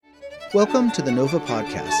Welcome to the Nova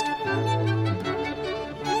Podcast.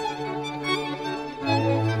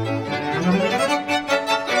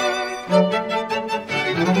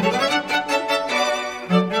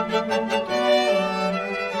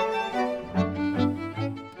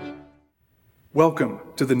 Welcome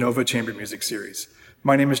to the Nova Chamber Music Series.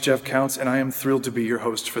 My name is Jeff Counts, and I am thrilled to be your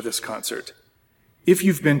host for this concert. If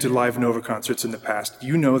you've been to live Nova concerts in the past,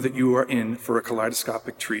 you know that you are in for a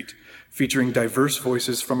kaleidoscopic treat, featuring diverse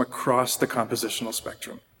voices from across the compositional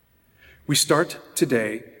spectrum. We start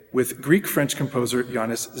today with Greek-French composer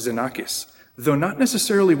Yannis Xenakis, though not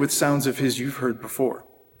necessarily with sounds of his you've heard before.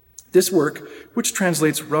 This work, which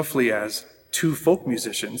translates roughly as Two Folk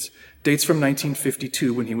Musicians, dates from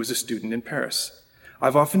 1952 when he was a student in Paris.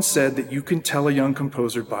 I've often said that you can tell a young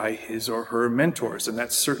composer by his or her mentors, and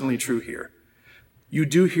that's certainly true here. You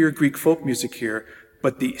do hear Greek folk music here,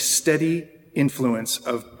 but the steady influence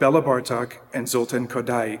of Bela Bartok and Zoltan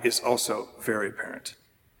Kodaly is also very apparent.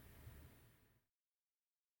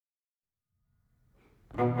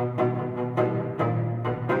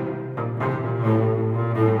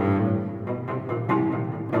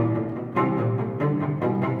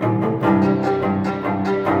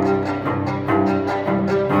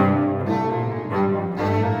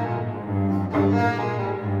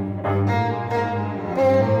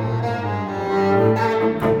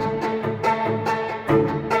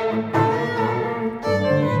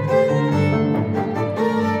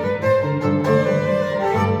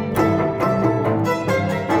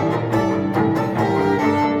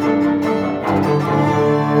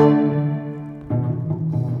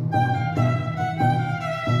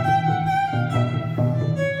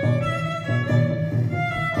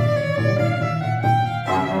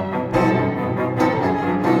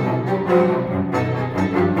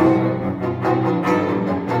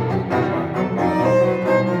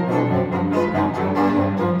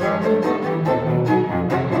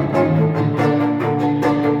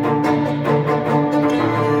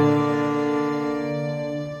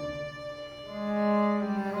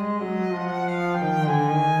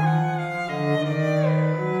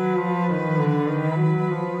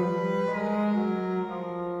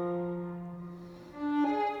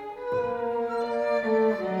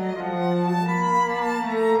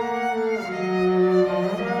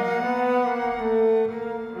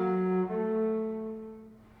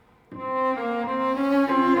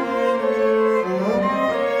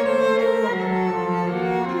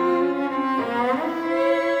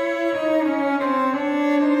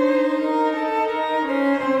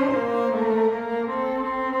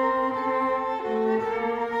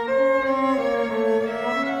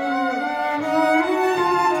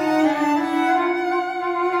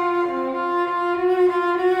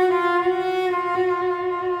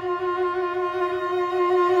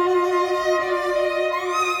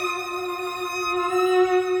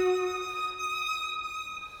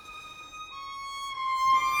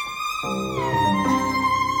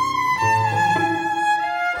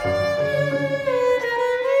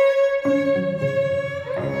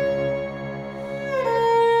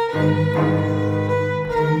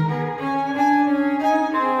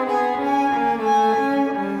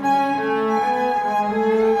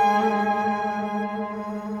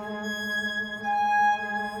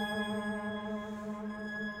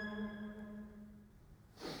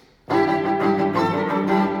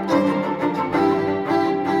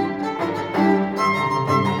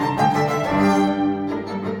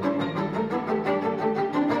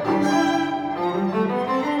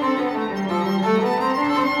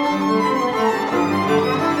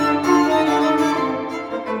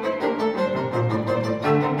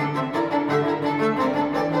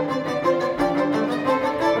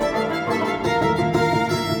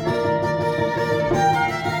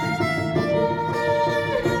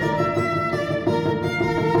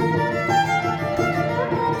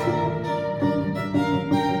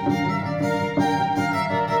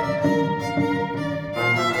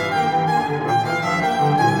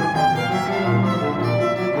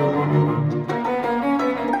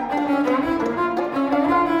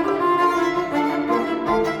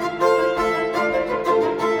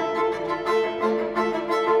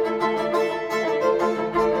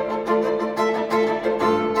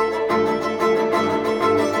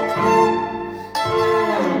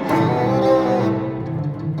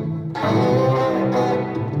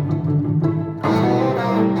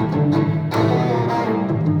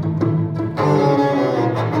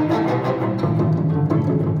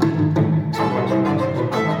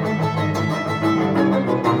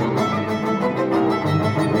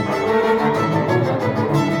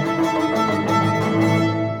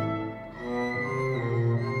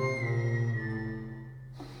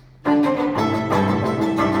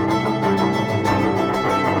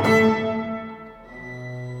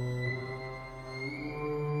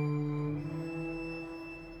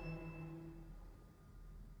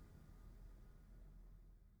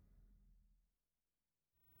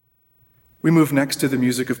 We move next to the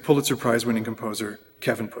music of Pulitzer Prize-winning composer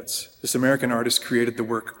Kevin Puts. This American artist created the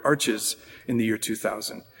work Arches in the year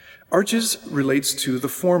 2000. Arches relates to the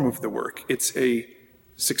form of the work. It's a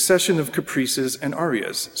succession of caprices and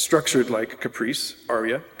arias, structured like caprice,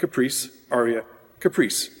 aria, caprice,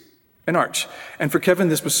 an arch. And for Kevin,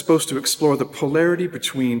 this was supposed to explore the polarity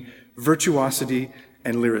between virtuosity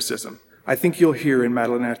and lyricism. I think you'll hear in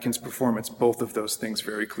Madeline Atkins' performance both of those things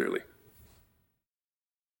very clearly.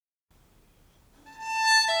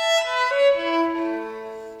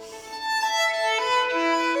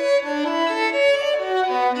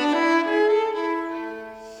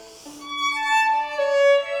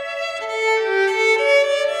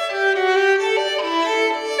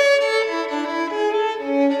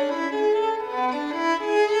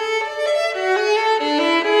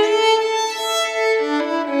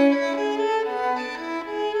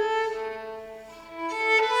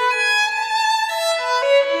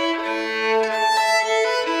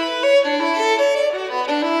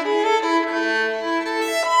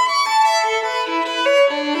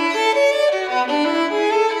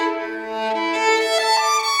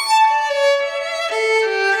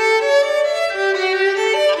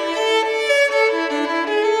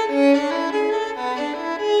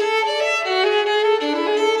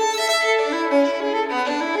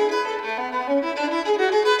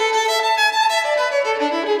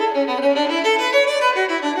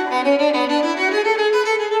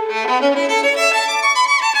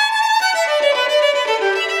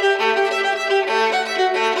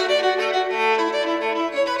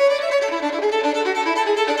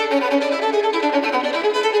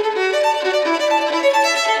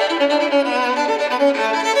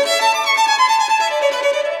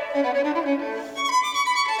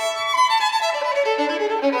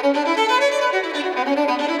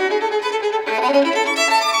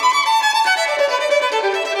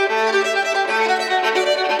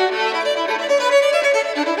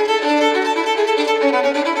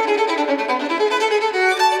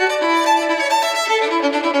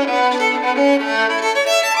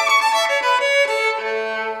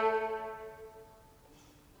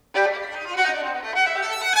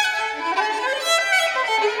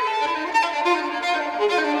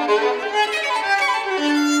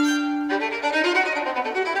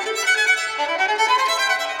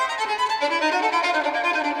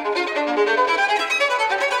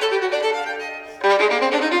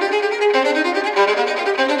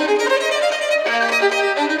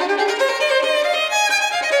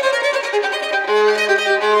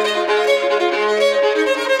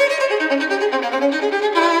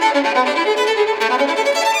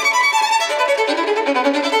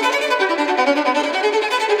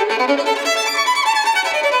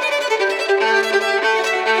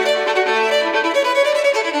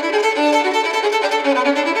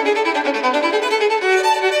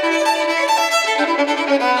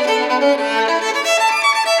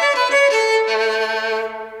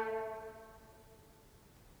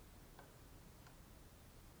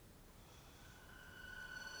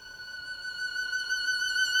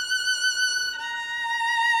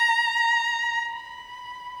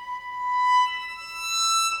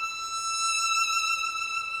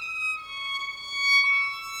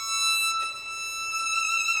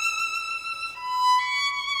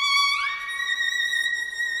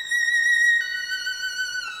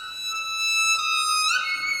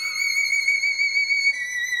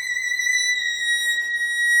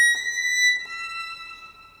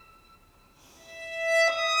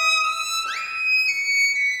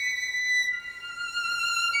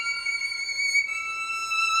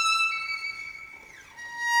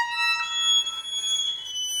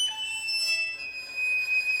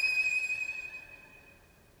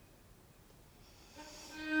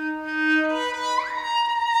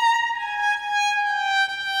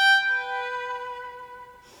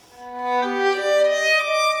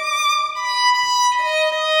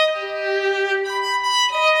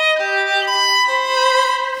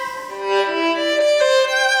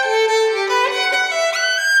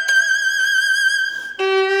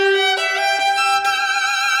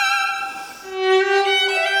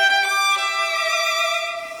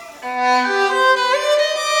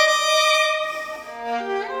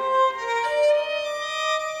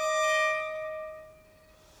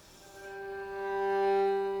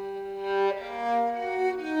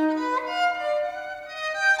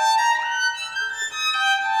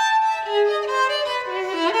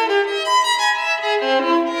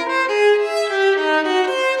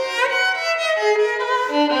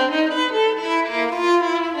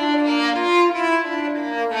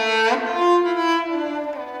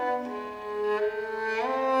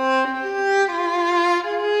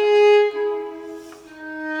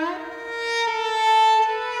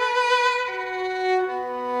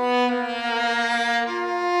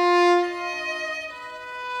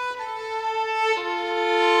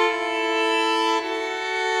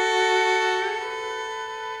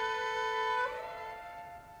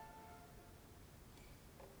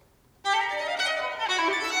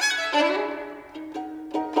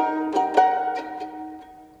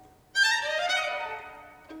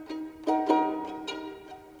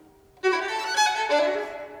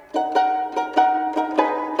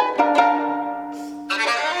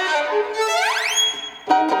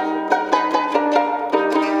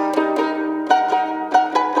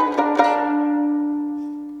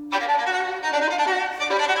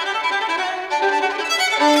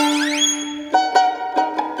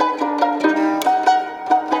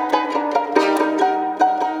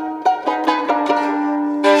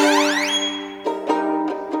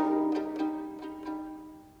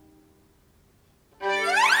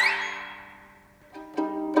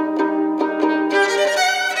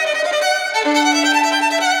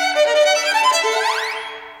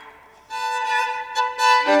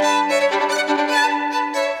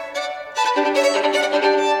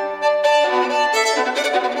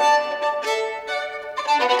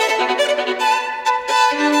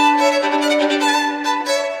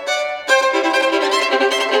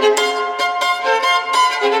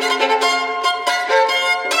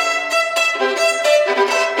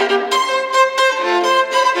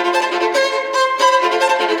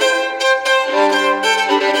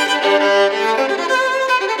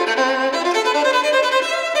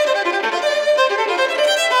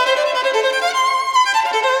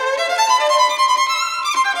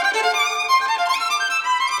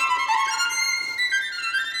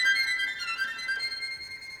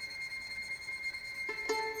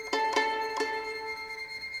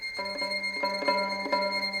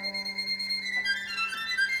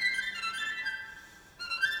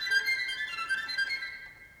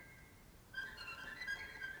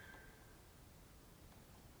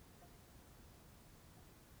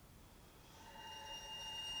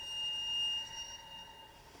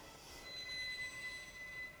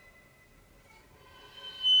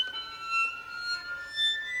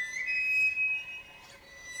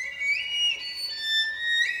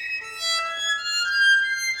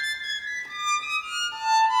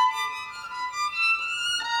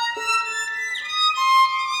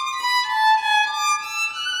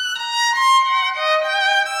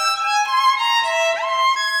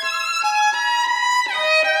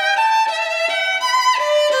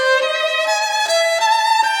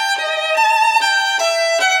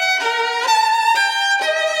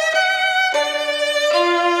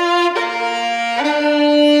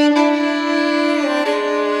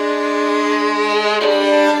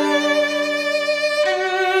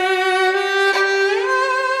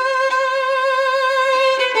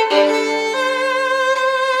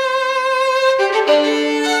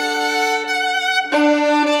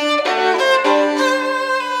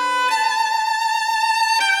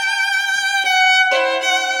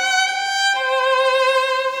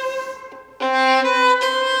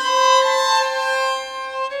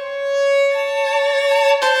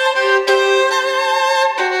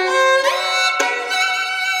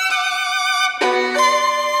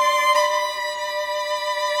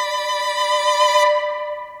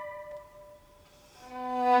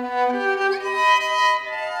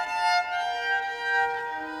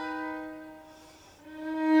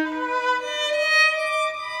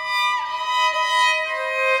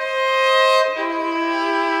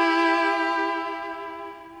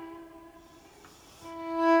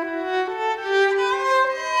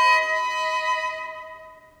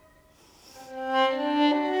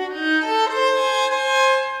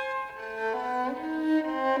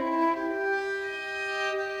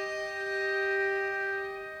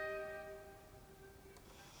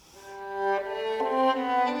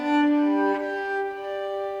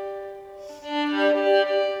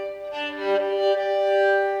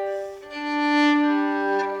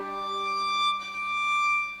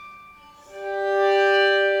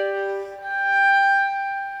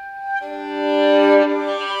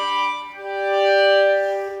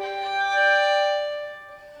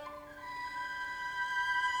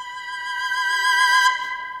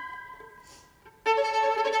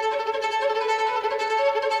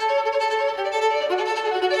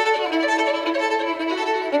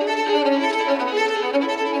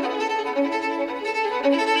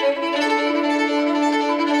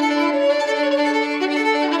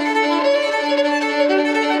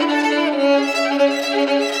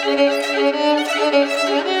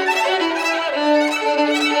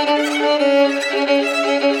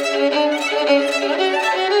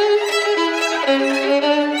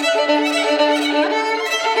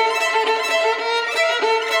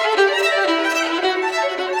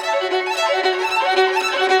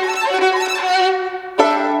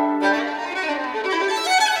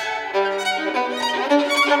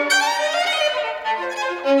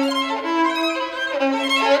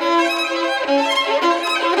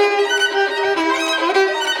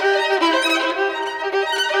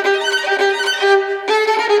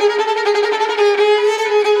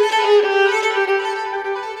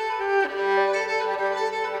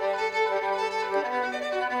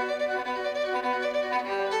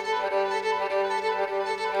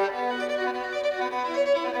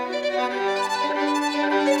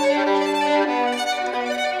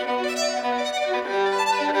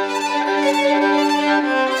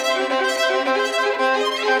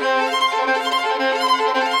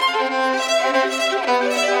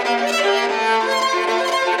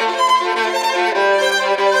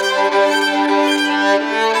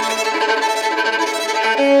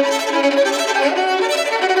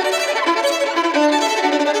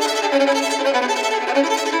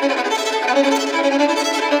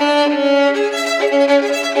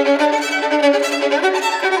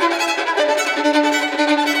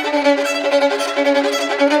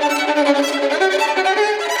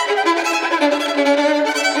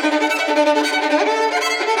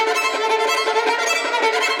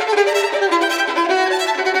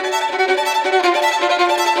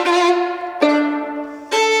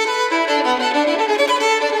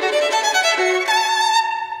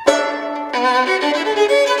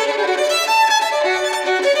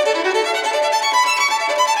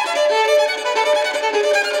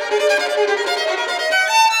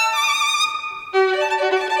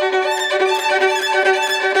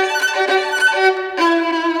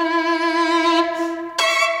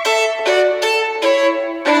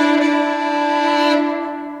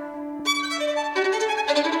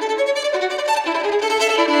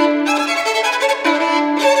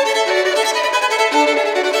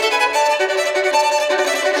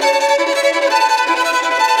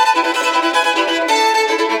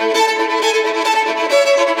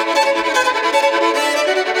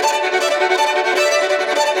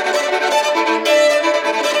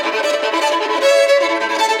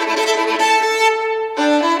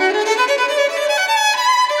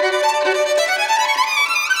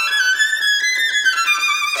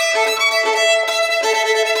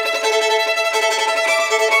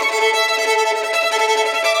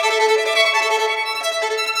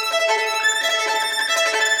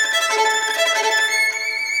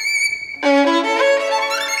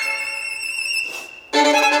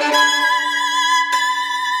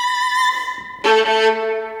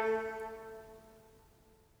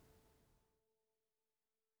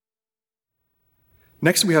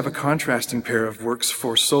 Next, we have a contrasting pair of works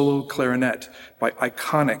for solo clarinet by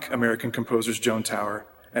iconic American composers Joan Tower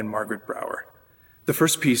and Margaret Brower. The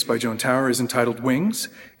first piece by Joan Tower is entitled Wings,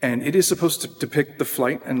 and it is supposed to depict the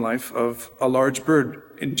flight and life of a large bird,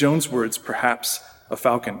 in Joan's words, perhaps a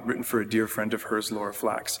falcon, written for a dear friend of hers, Laura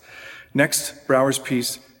Flax. Next, Brower's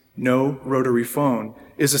piece, No Rotary Phone,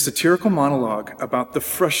 is a satirical monologue about the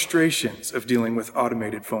frustrations of dealing with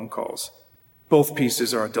automated phone calls. Both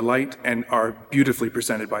pieces are a delight and are beautifully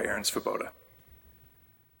presented by Aaron Svoboda.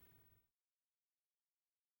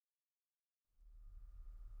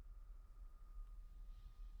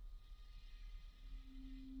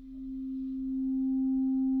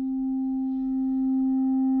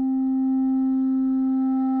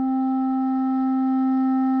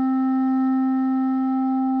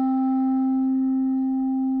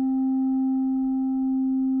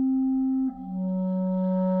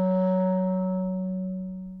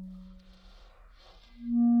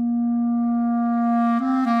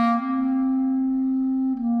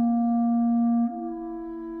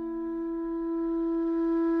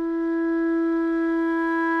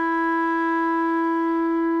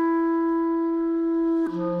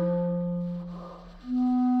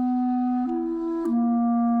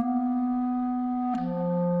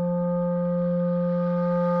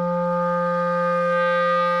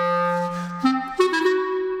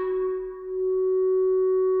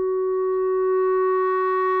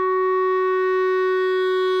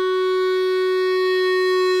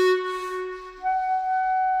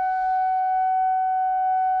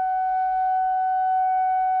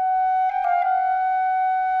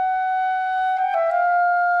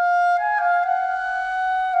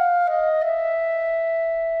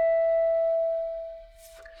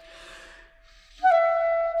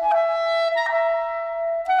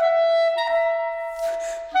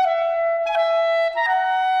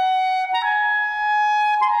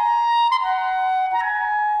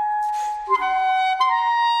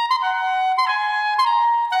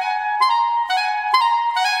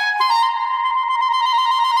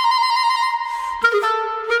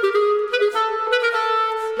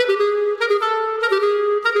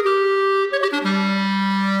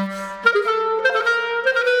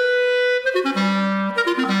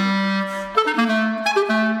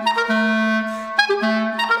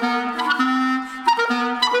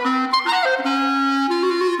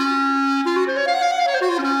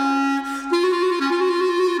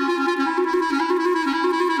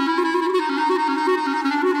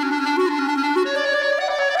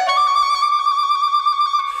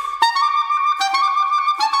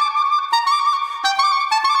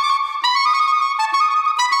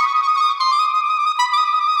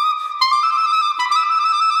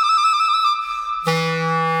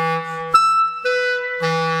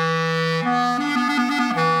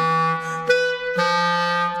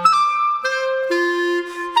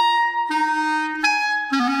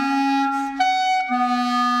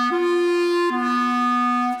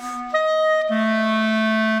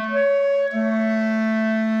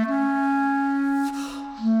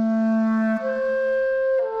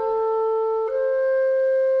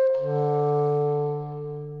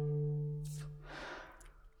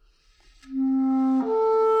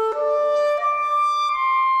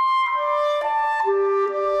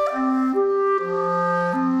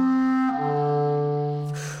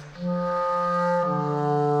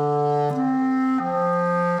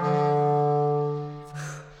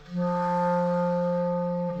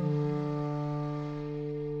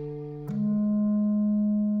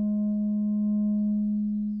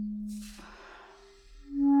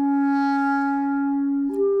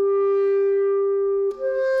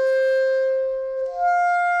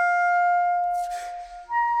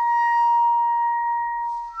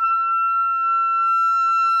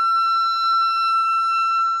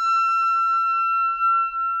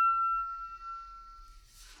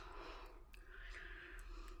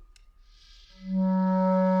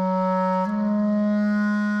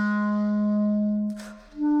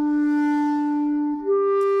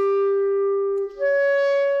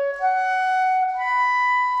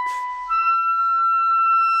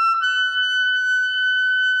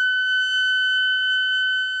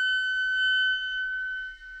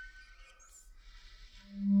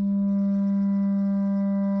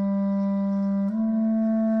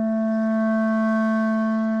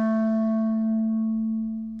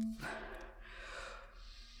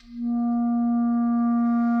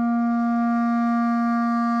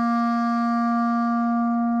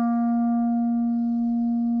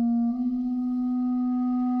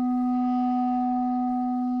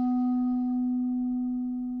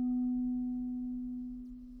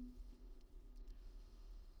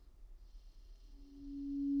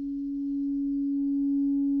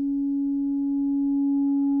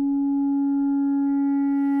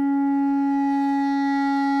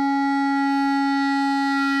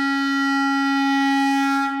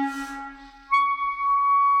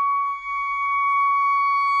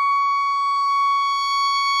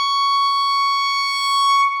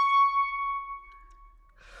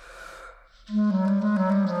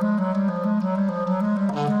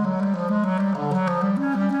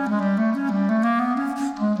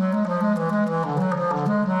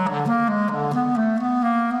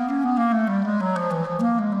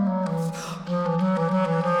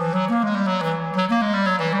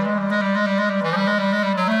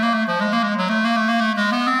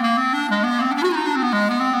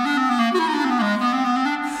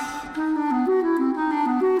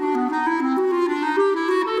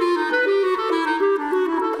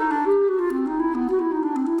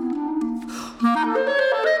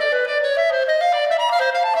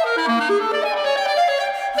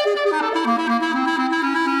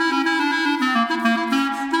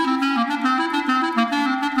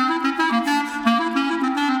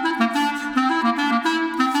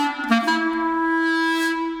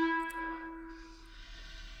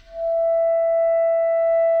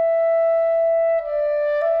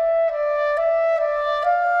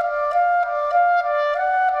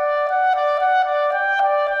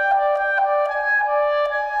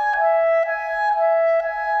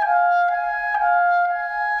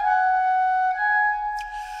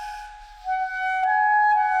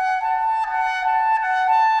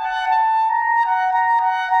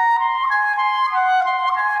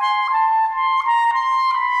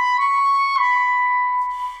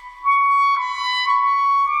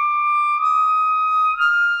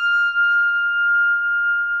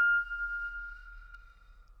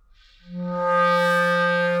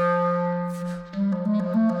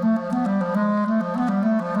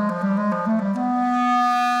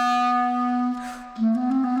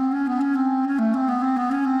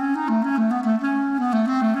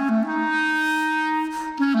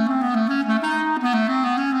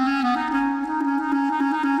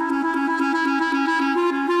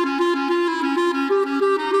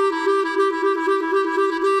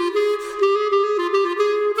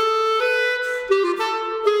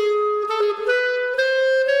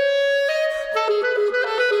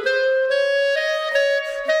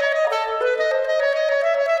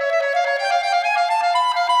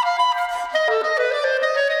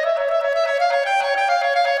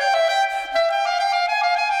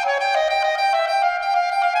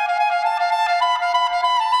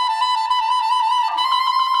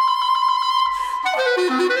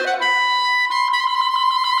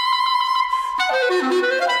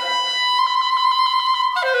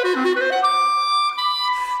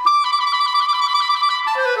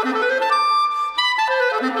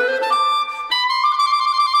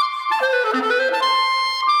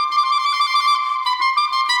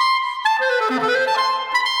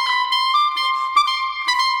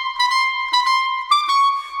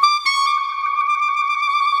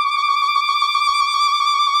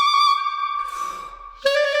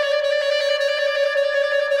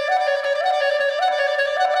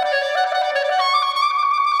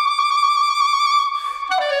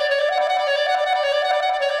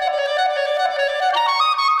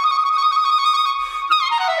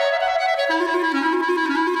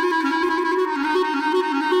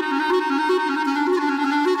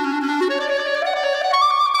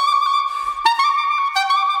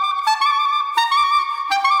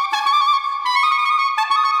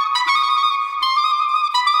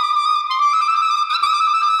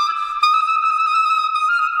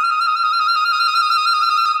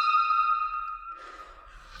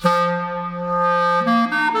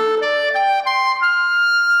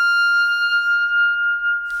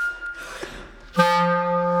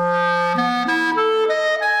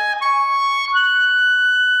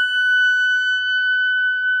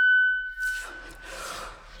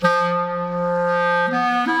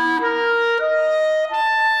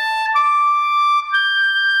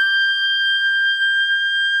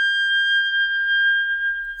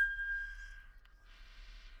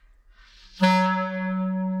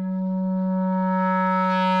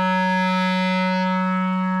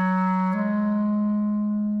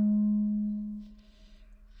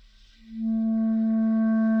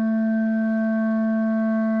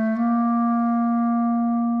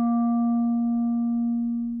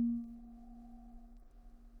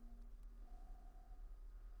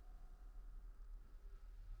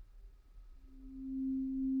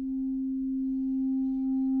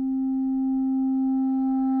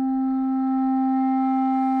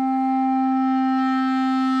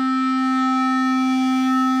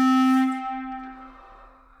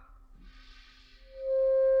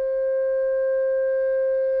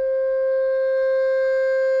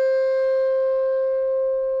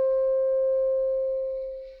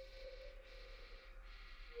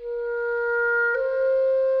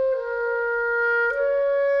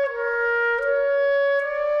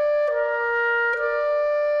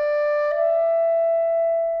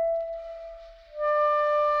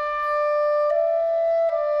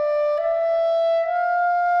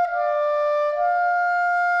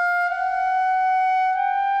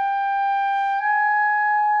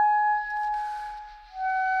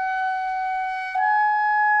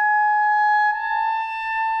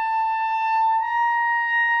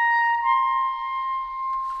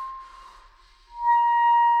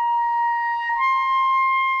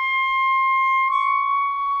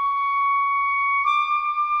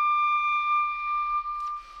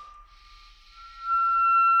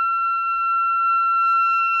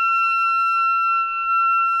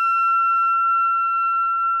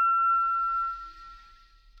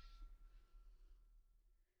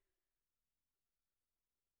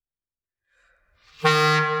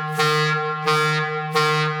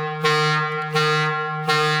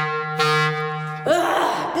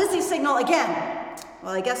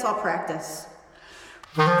 Well, I guess I'll practice.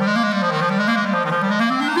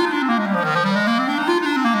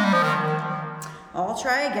 I'll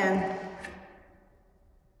try again.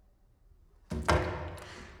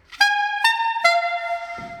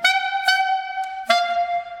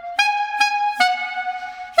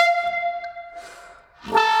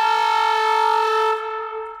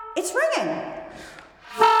 It's ringing.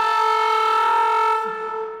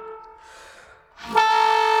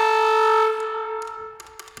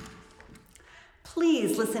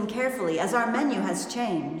 Please listen carefully as our menu has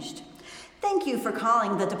changed. Thank you for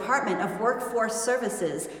calling the Department of Workforce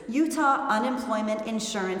Services, Utah Unemployment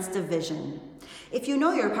Insurance Division. If you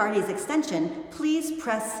know your party's extension, please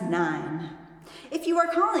press 9. If you are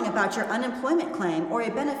calling about your unemployment claim or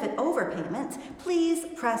a benefit overpayment, please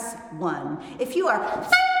press 1. If you are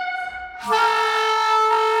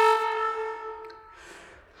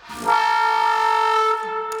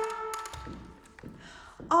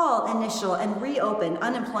all initial and reopen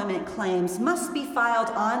unemployment claims must be filed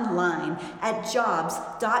online at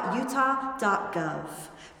jobs.utah.gov.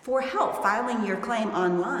 For help filing your claim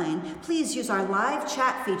online, please use our live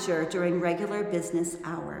chat feature during regular business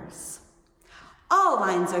hours. All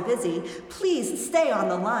lines are busy. Please stay on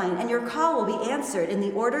the line and your call will be answered in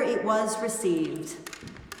the order it was received.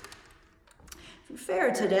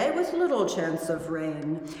 Fair today with little chance of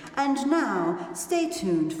rain. And now, stay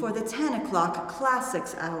tuned for the 10 o'clock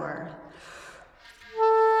Classics Hour.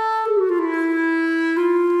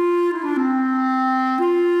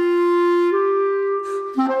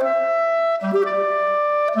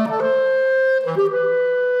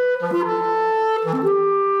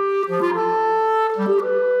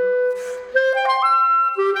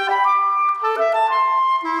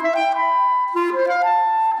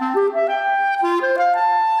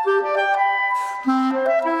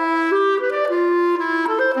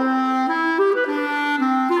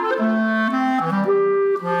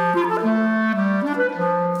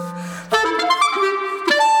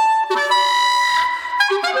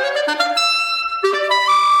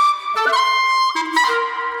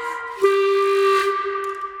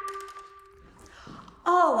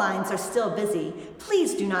 All lines are still busy.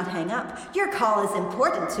 Please do not hang up. Your call is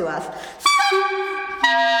important to us.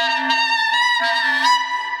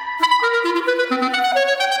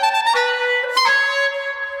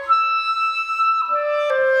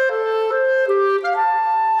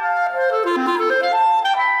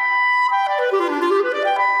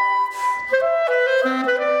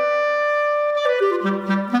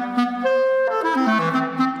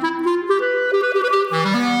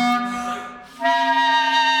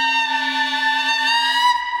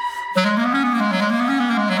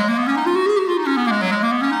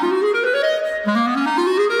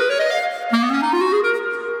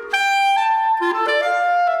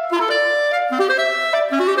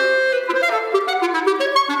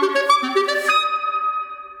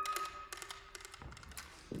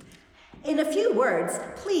 In a few words,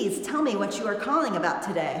 please tell me what you are calling about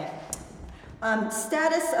today.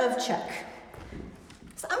 Status of check.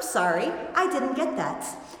 I'm sorry, I didn't get that.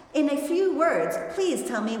 In a few words, please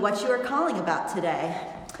tell me what you are calling about today.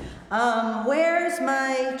 Where's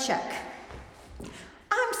my check?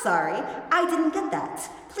 I'm sorry, I didn't get that.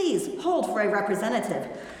 Please hold for a representative.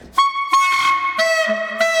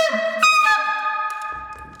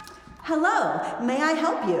 Hello, may I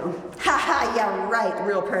help you? Haha, yeah, right,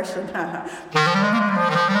 real person.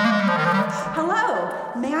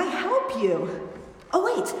 Hello, may I help you? Oh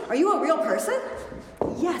wait, are you a real person?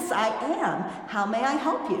 Yes, I am. How may I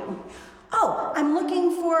help you? Oh, I'm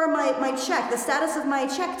looking for my check, the status of my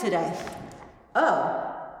check today.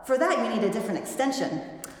 Oh, for that you need a different extension.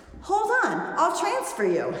 Hold on, I'll transfer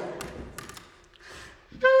you.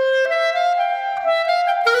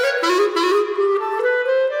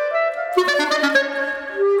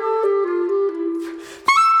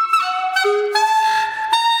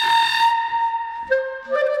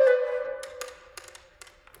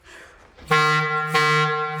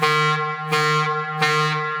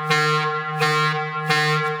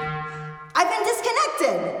 I've been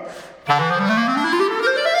disconnected.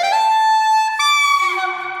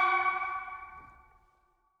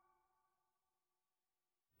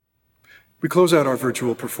 We close out our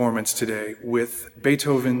virtual performance today with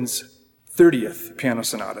Beethoven's 30th Piano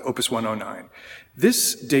Sonata, Opus 109.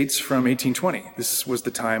 This dates from 1820. This was the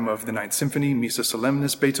time of the Ninth Symphony, Missa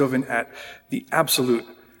Solemnis, Beethoven at the absolute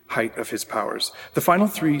height of his powers. The final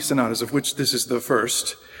three sonatas, of which this is the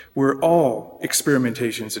first, were all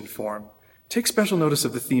experimentations in form. Take special notice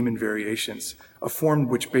of the theme and variations, a form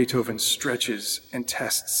which Beethoven stretches and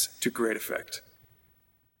tests to great effect.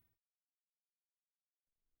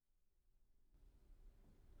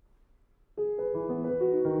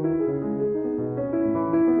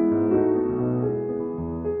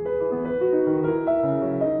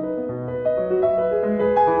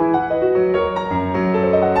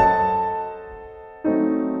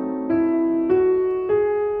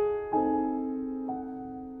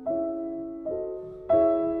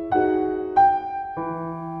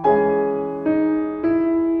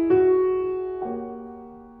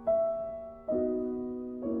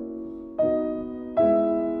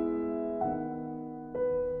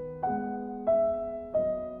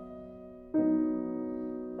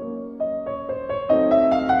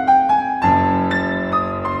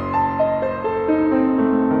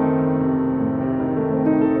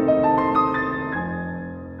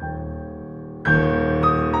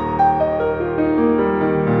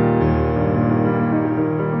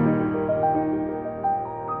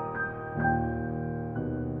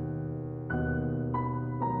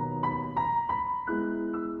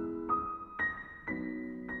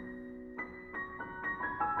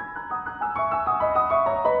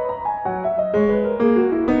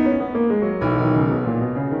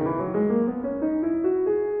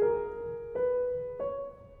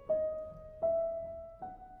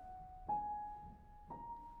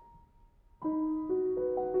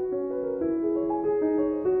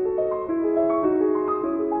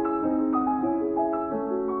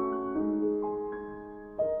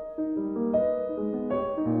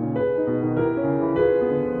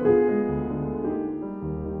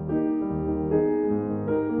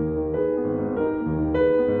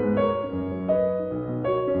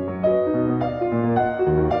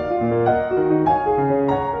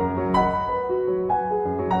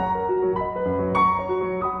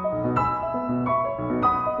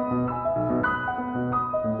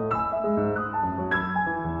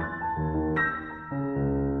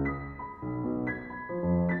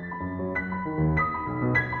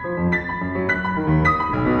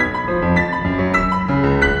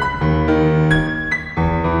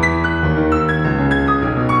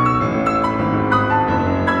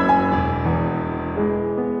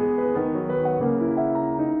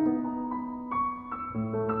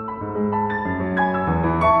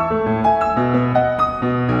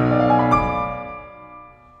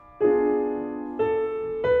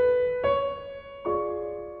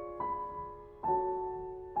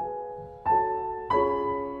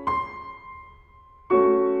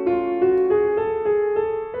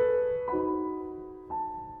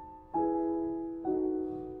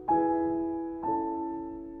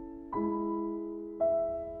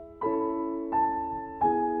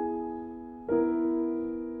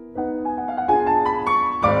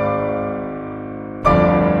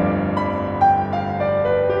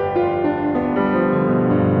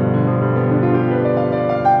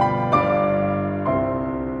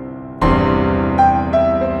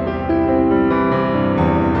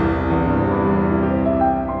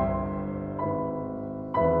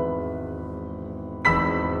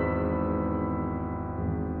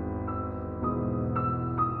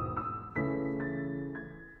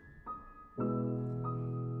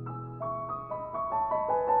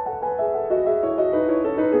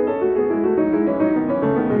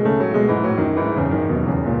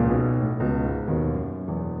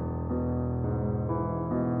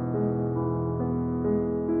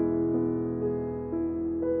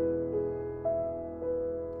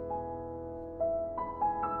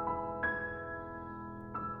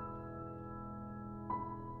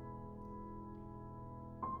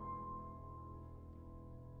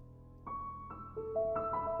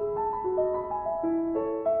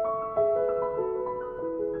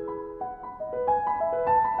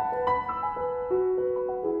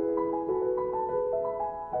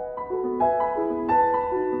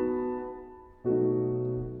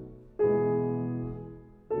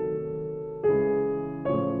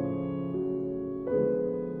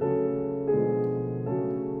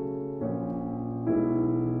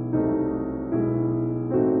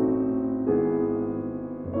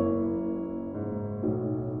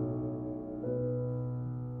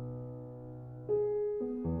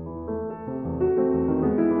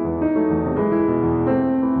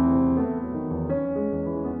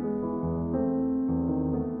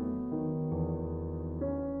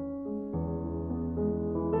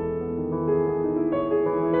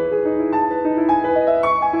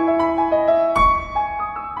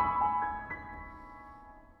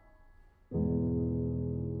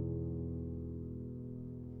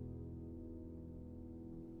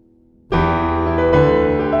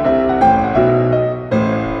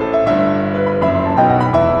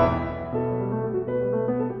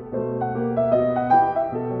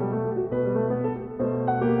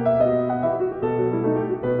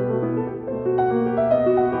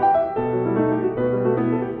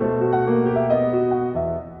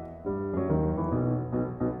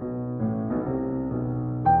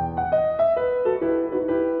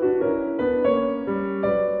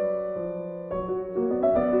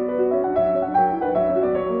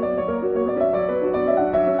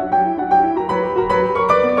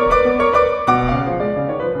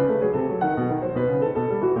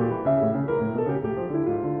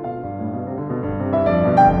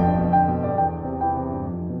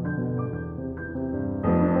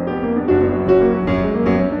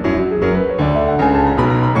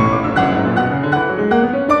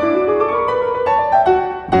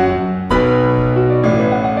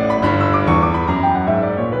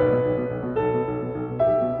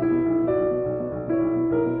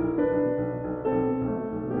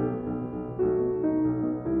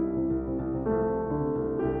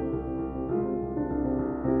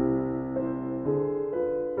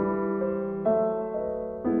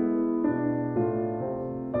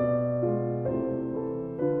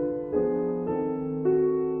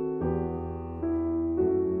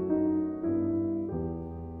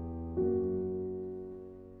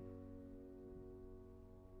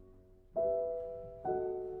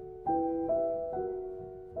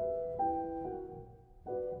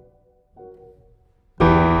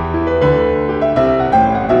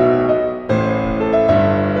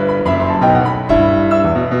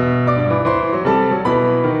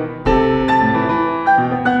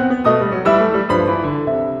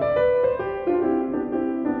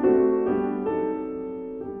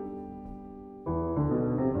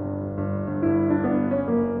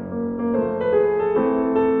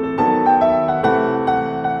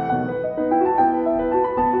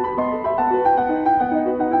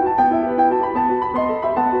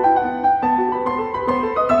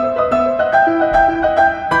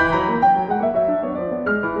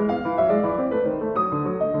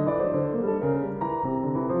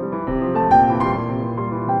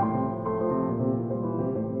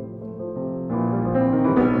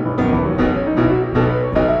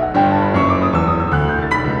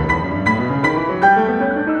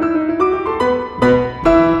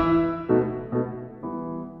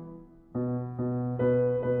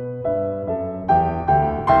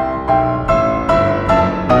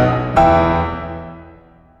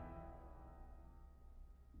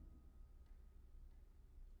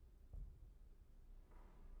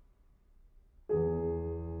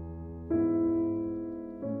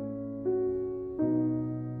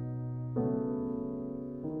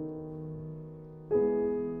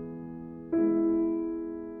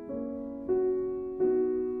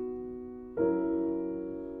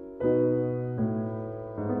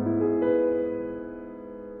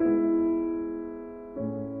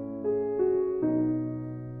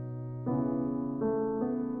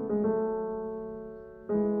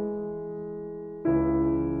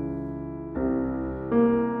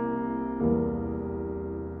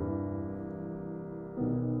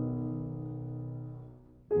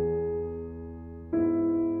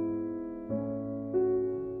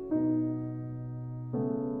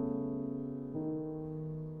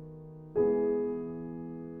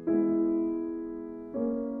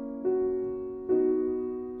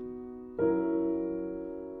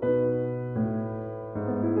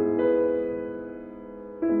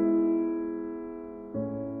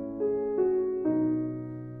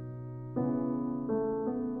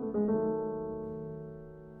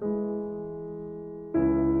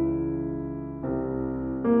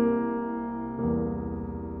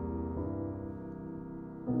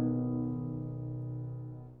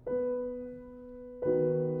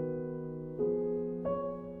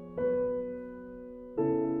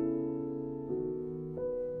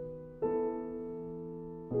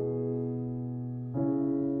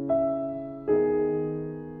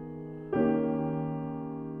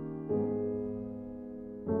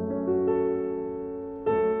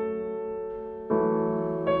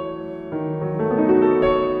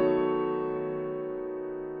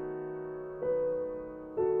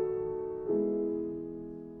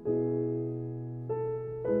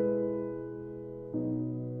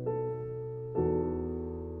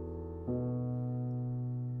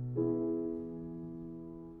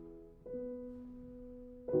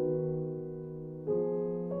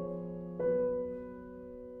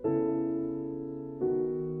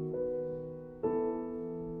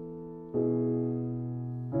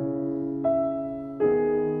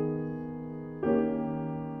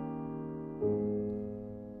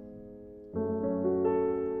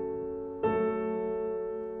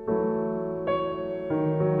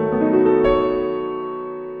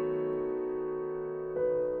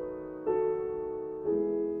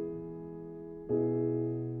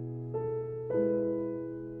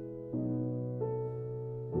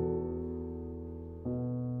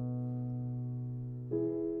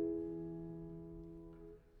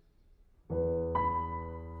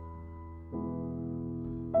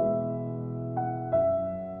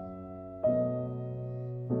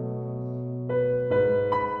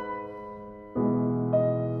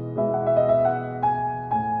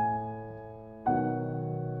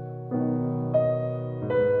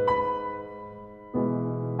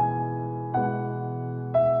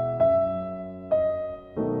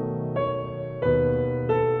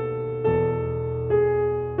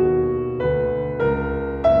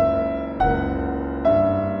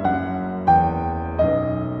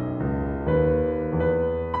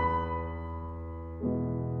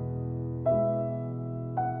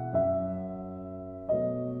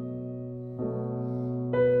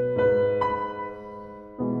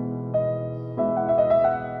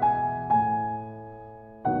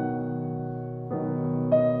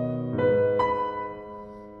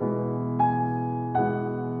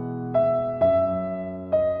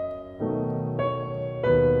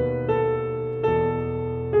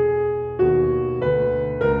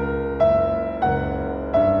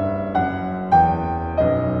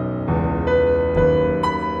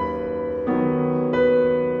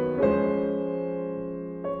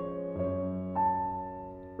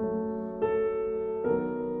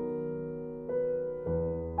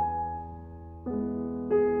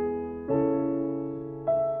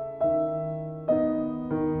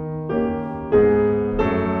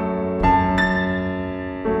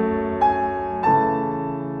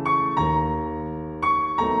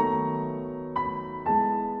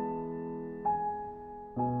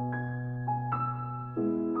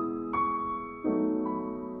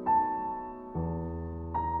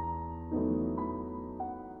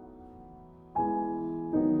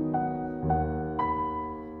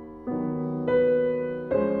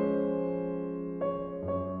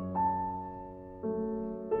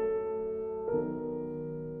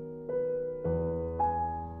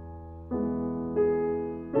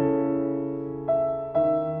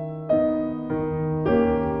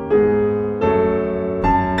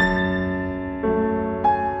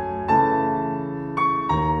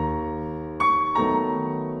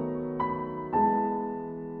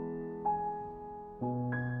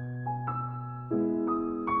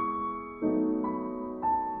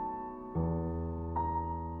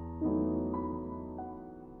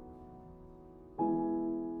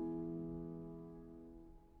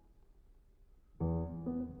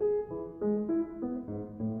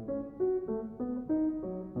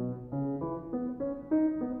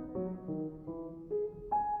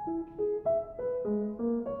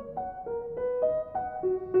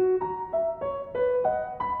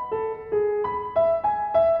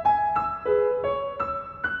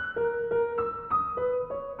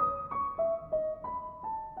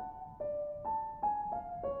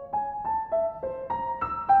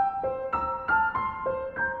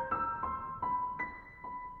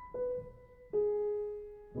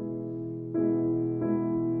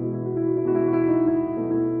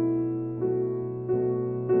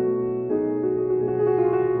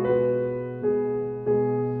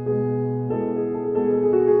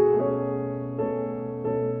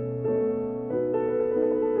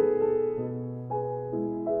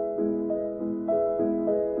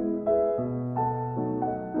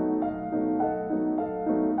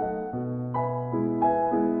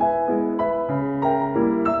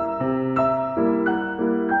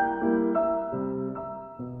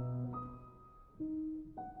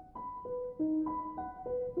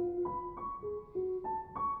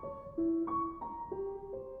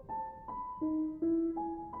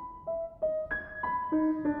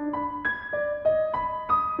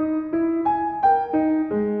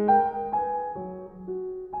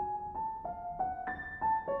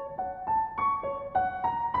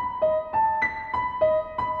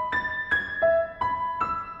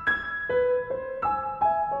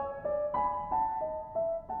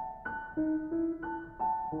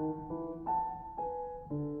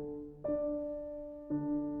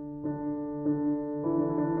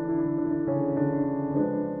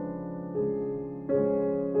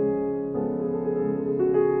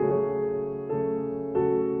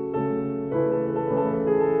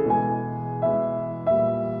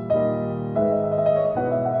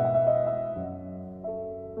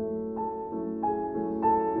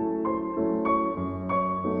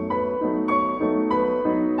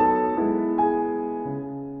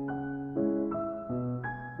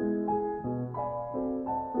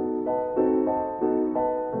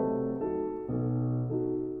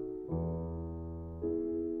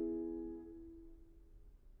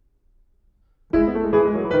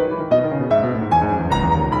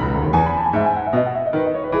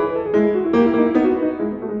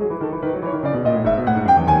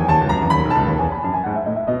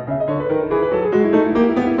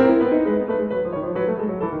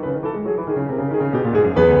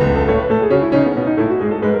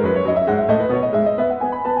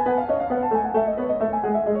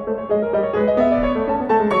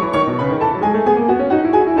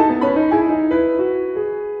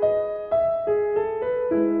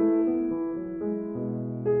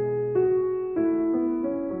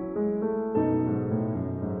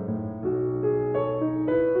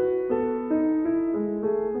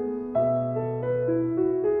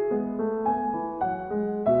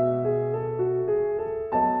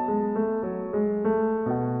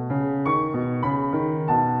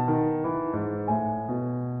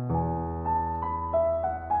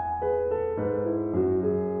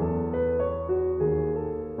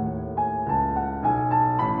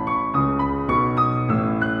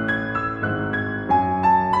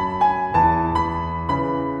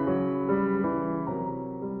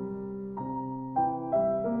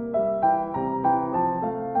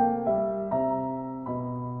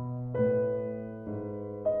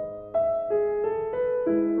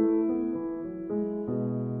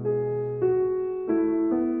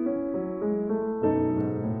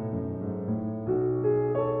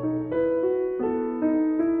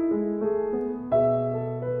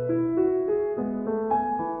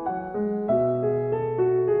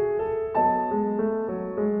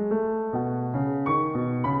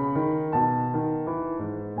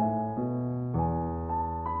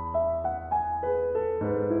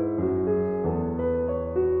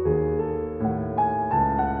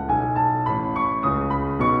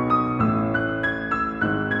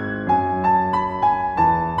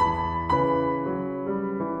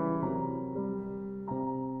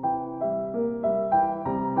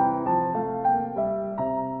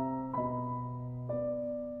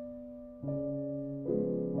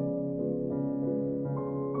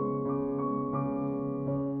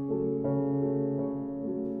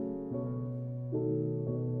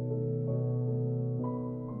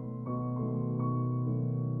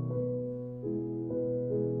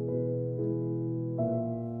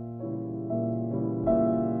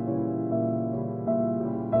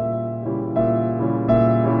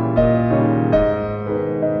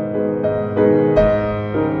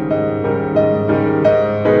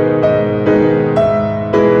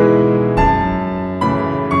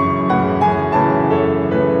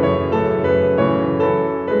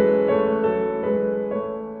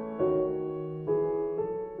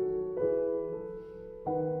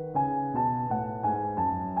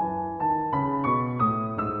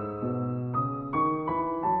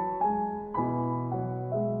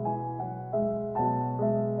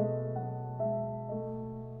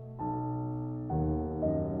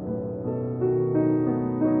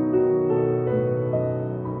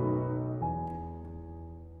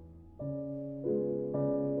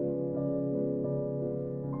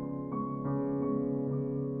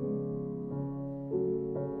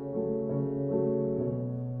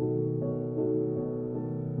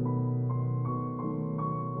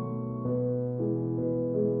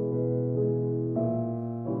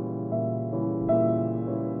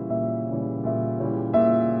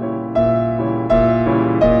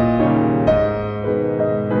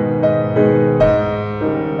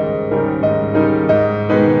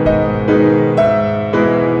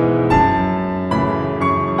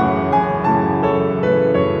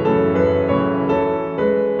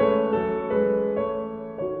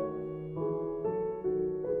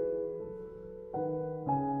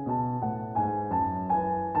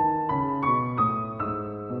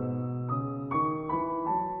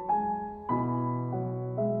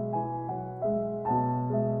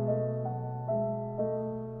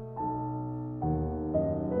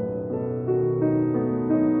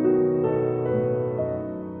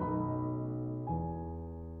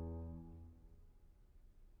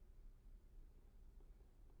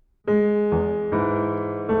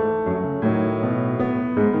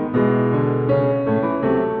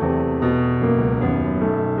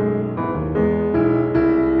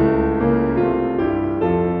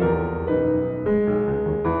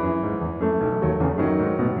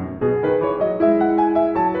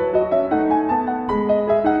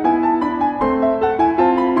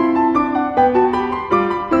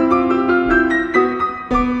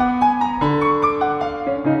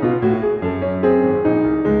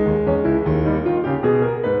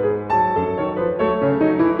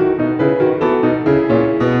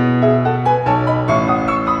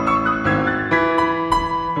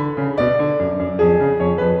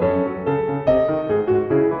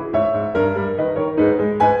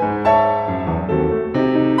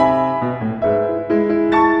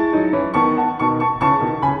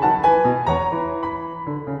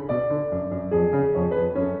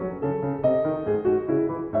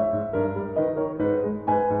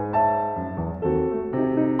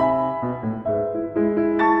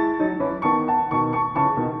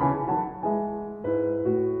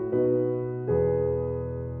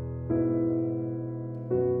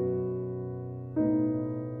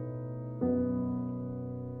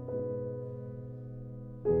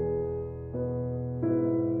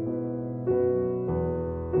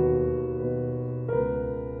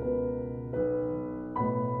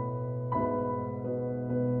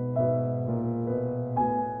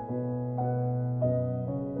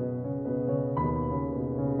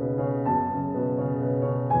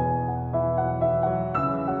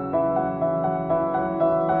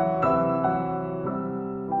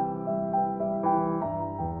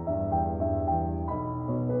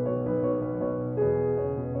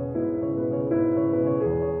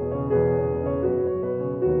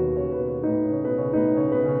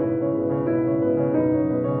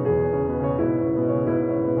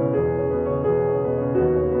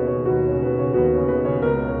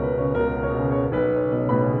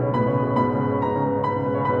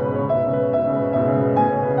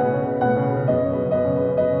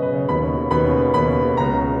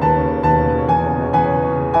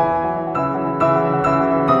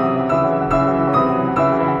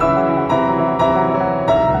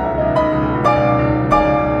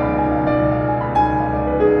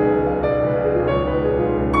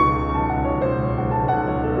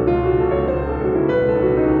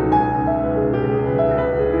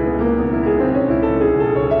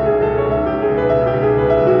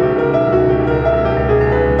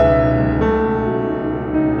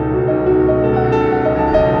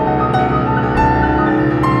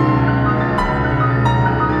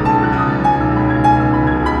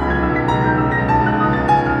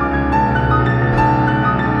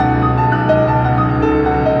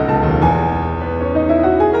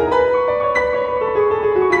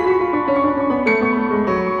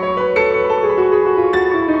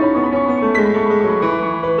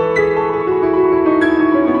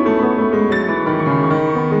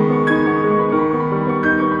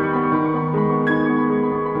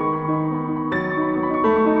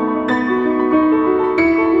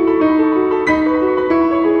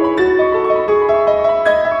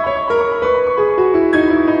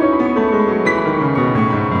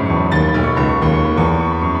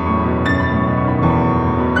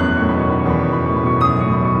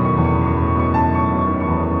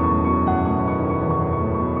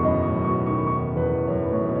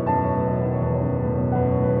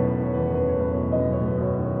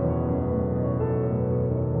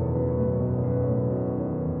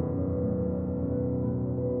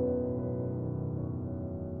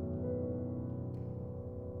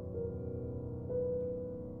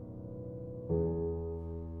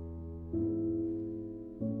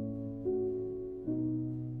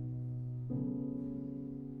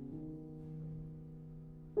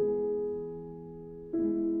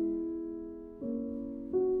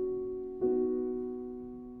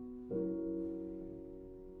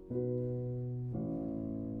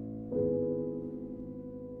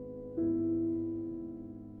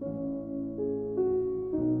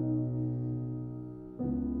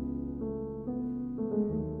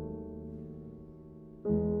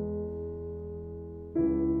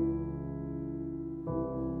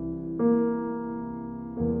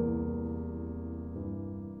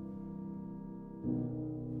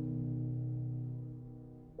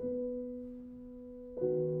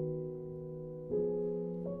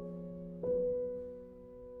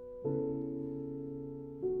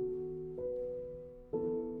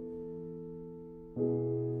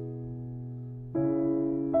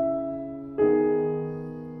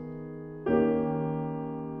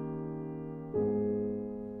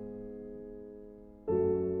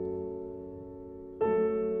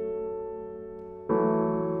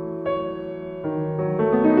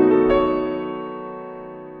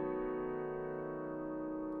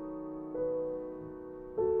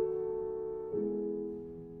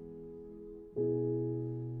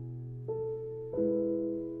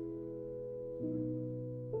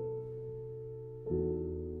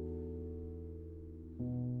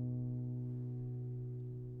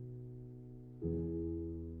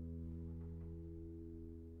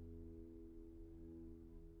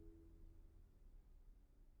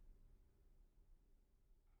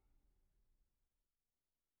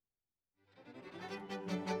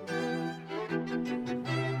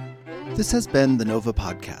 This has been the Nova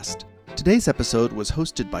Podcast. Today's episode was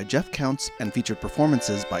hosted by Jeff Counts and featured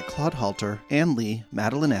performances by Claude Halter, Ann Lee,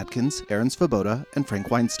 Madeline Atkins, Aaron Svoboda, and Frank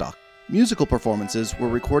Weinstock. Musical performances were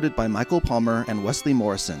recorded by Michael Palmer and Wesley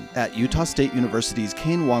Morrison at Utah State University's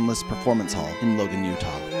Kane Wanless Performance Hall in Logan,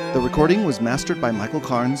 Utah. The recording was mastered by Michael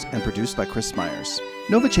Carnes and produced by Chris Myers.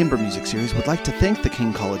 Nova Chamber Music Series would like to thank the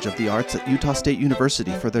King College of the Arts at Utah State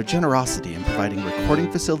University for their generosity in providing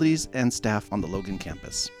recording facilities and staff on the Logan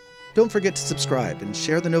campus. Don't forget to subscribe and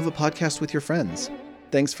share the Nova Podcast with your friends.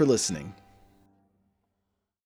 Thanks for listening.